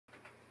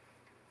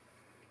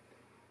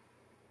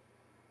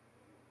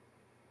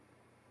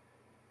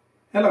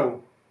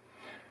Hello.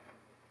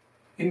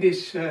 In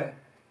this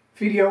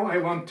video I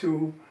want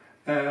to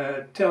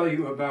tell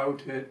you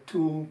about a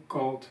tool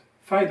called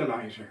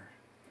Fidelizer.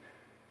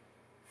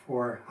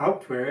 For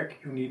Hauptwerk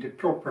you need a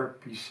proper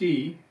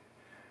PC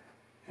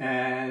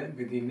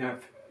with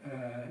enough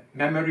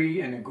memory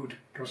and a good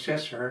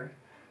processor,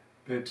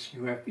 but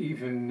you have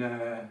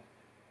even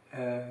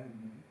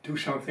do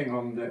something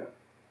on the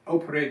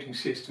operating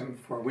system.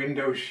 For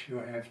Windows you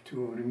have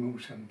to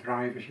remove some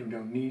drivers you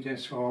don't need and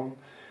so on.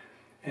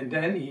 And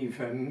then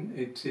even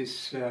it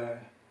is a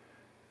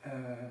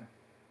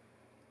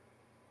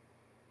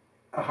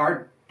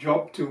hard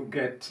job to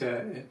get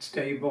it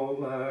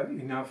stable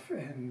enough,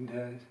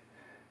 and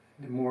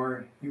the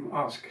more you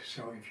ask.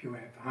 So if you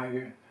have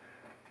higher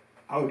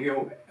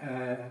audio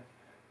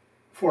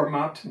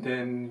format,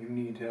 then you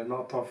need a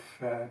lot of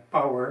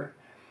power.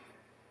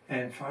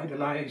 And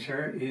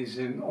Fidelizer is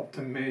an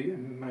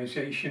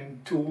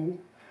optimization tool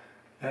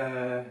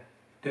that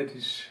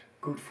is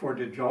good for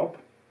the job.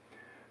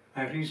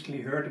 I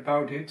recently heard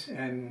about it,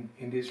 and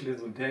in this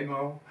little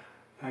demo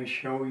I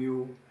show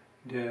you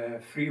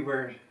the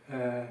freeware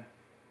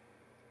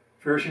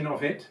version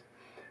of it.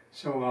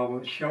 So I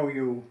will show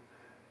you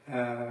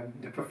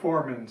the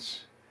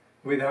performance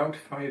without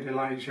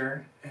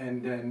Fidelizer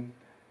and then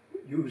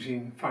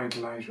using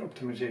Fidelizer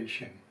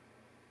optimization.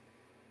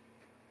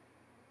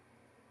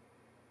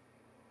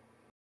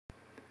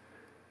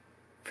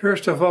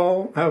 First of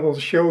all, I will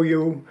show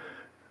you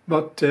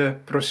what the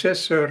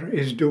processor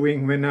is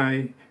doing when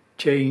I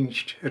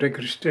changed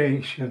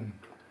registration.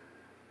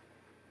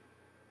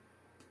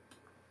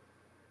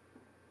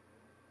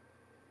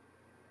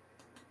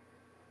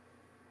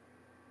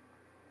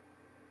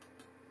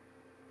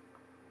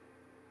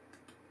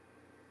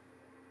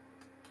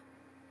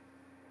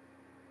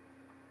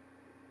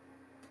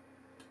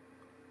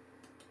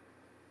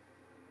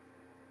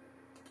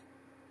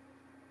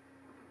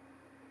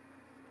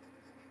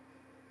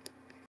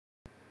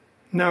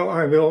 Now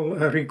I will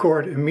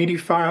record a MIDI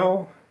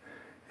file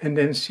and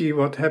then see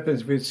what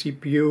happens with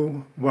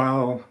CPU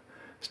while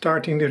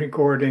starting the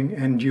recording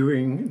and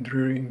during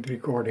the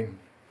recording.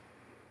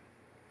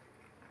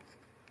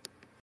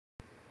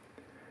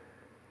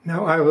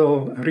 Now I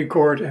will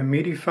record a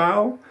MIDI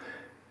file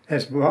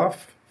as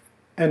above,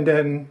 and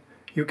then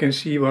you can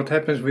see what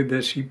happens with the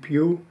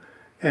CPU,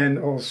 and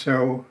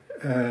also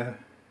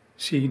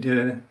see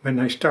when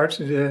I start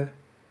the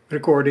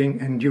recording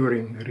and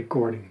during the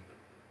recording.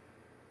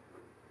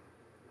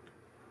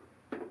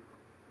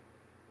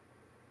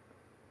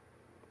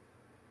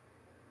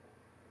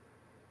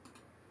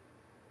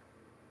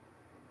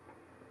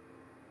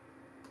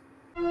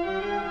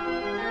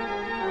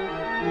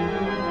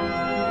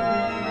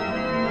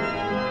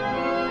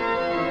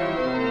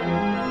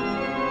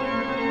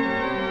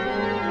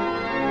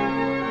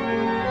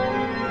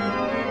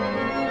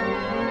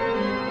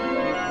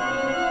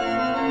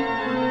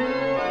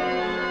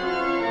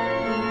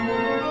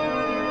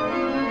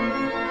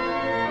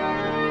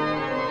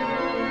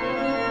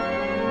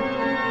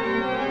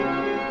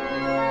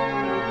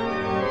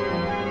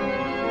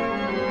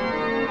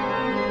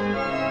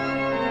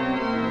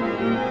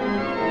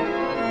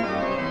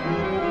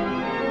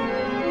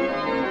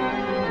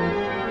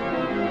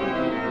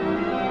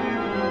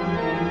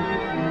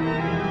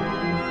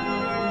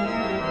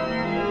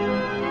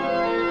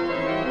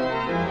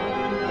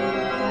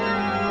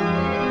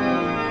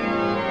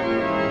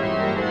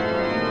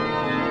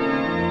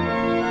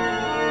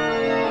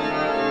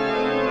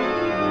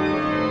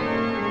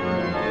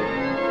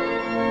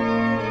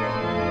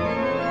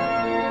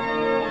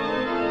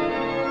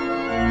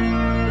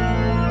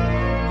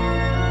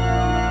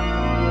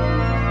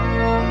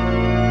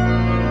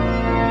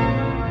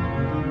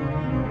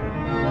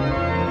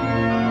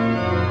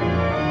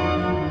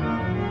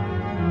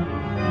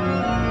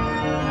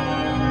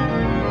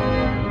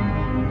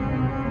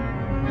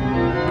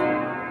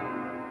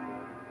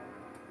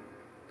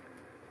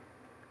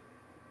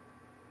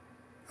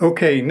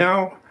 Okay,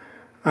 now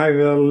I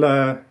will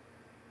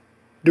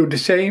do the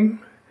same,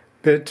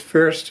 but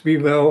first we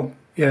will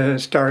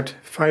start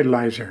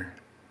Fidelizer.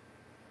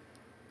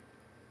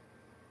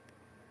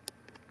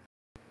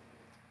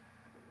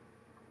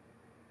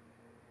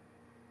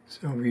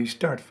 So we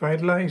start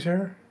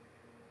Fidelizer.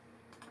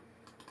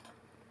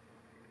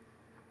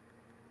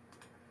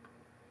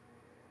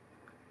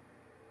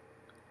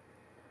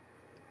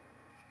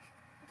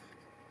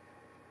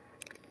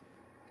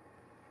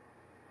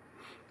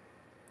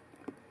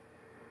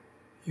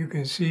 You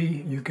can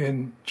see you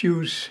can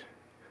choose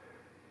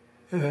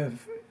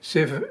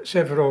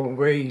several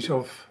ways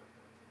of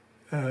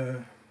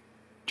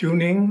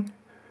tuning.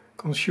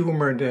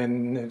 Consumer,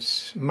 then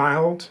it's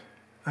mild.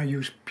 I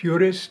use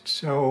purist,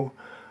 so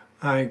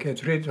I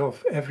get rid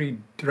of every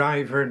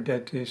driver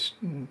that is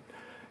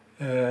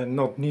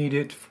not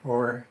needed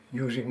for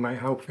using my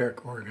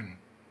Hauptwerk organ.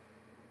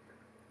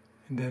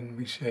 And then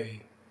we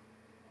say,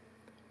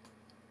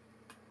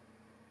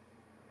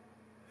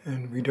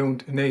 and we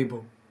don't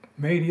enable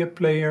media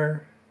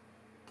player,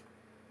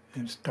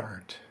 and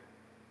start.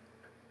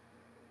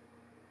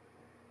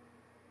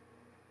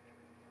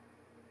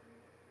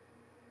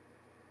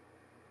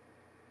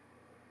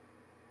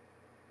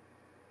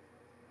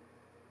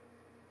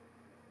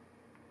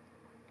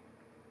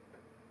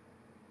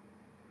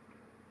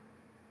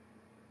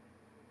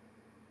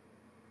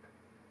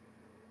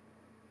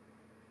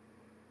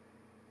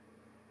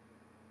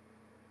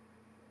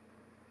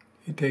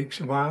 It takes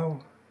a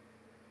while.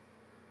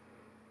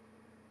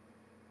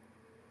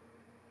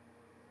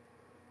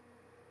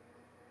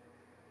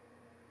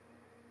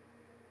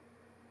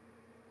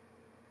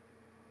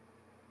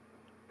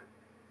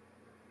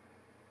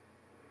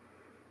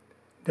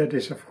 That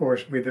is, of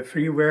course, with the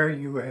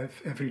freeware. You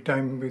have every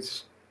time with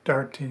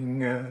starting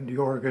the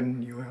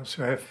organ, you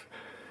also have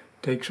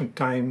take some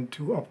time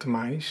to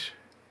optimize.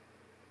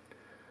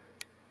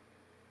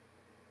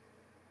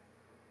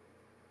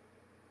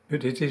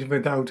 But it is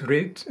without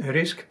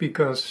risk,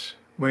 because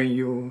when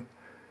you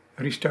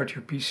restart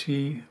your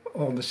PC,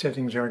 all the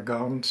settings are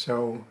gone,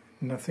 so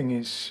nothing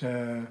is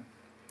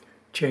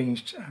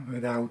changed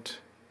without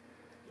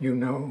you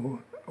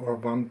know or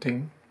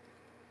wanting.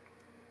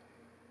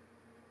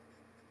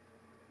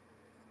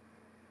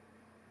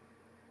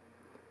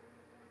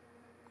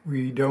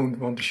 We don't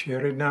want to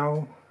share it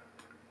now,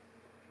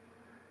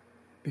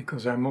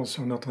 because I'm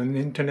also not on the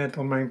internet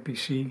on my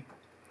PC.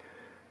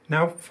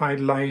 Now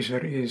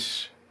Fidelizer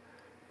is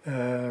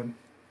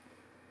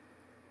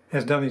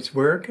has done its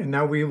work, and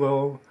now we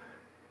will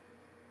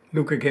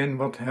look again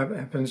what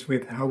happens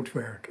with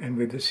Hauptwerk and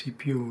with the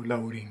CPU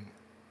loading.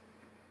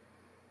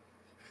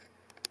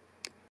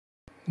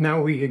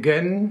 Now we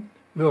again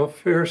will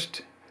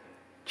first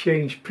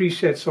change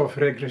presets of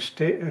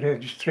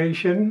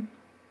registration.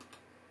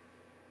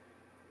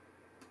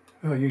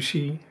 Well, you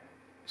see,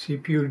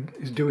 CPU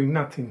is doing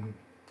nothing.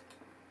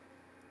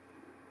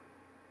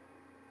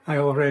 I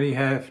already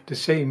have the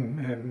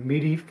same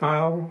MIDI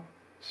file,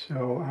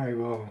 so I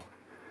will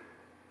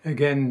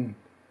again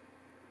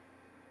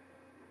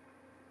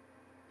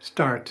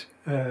start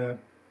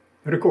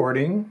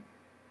recording.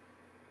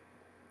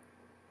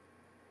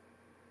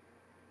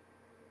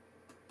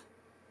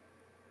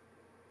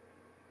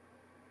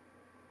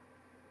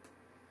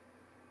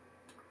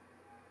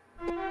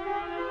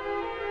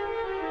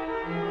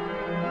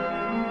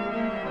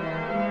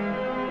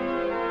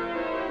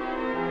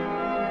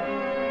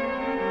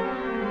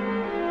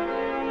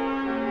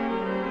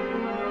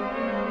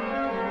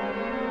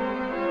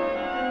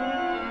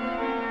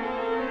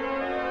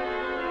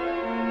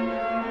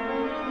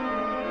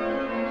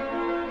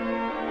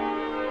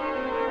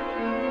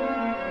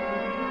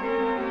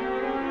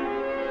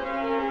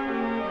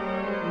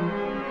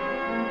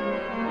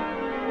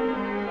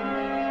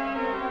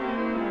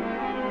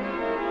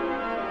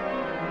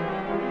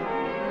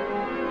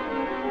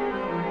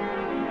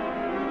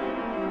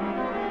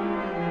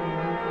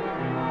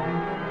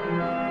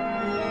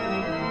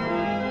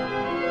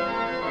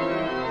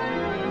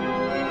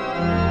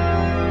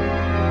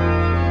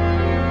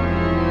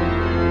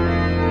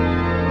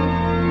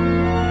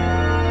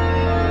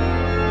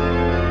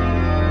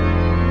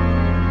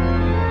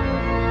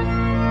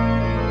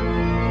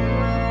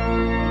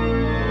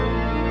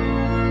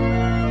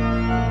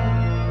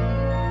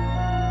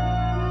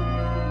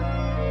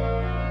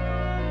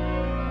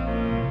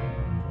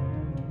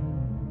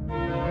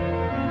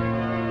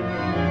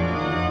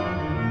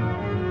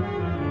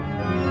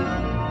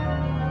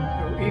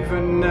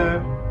 Even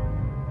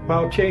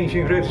while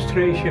changing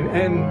registration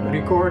and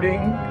recording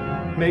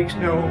makes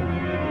no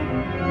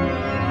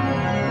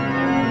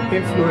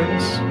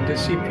influence. The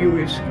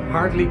CPU is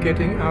hardly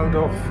getting out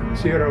of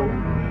zero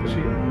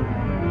position.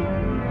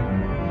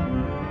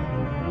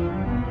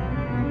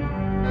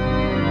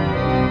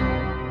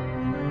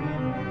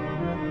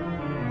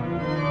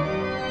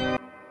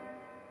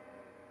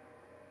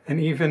 And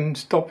even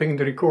stopping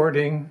the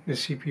recording, the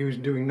CPU is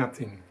doing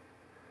nothing.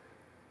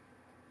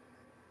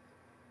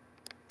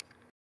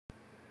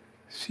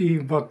 See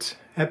what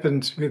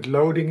happens with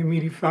loading a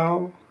MIDI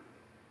file.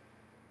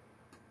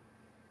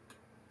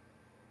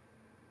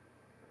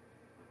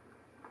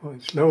 Well,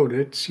 it's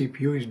loaded,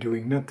 CPU is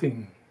doing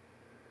nothing.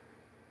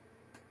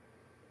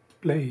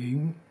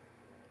 Playing.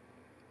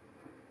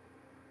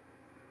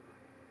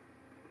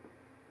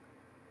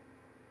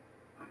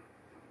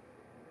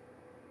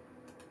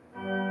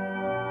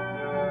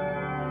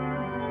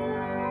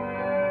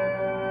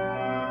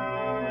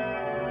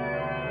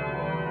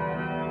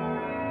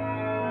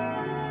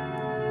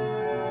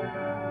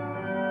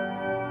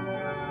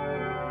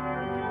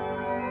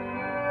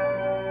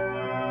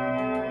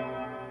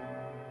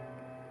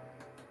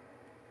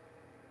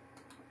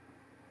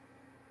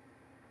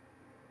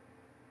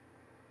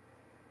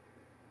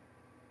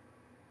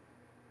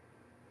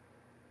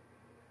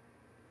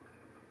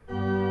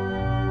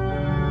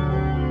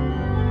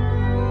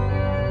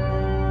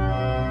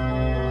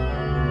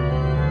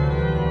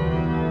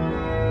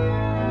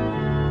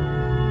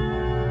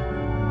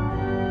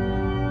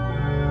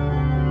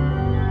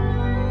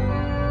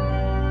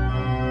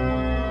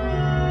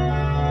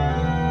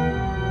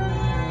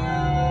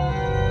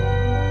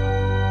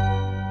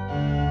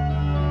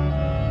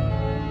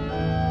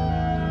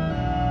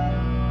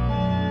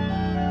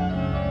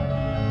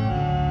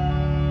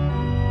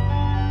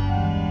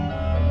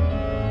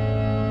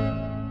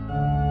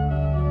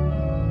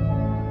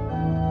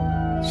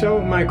 So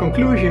my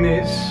conclusion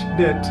is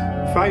that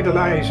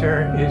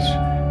Fidelizer is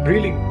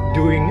really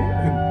doing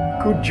a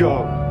good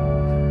job.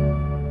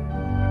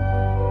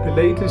 The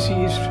latency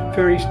is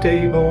very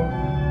stable.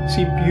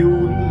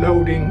 CPU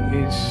loading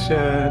is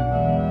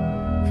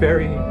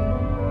very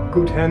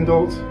good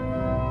handled,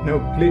 no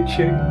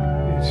glitching,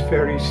 it's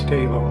very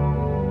stable.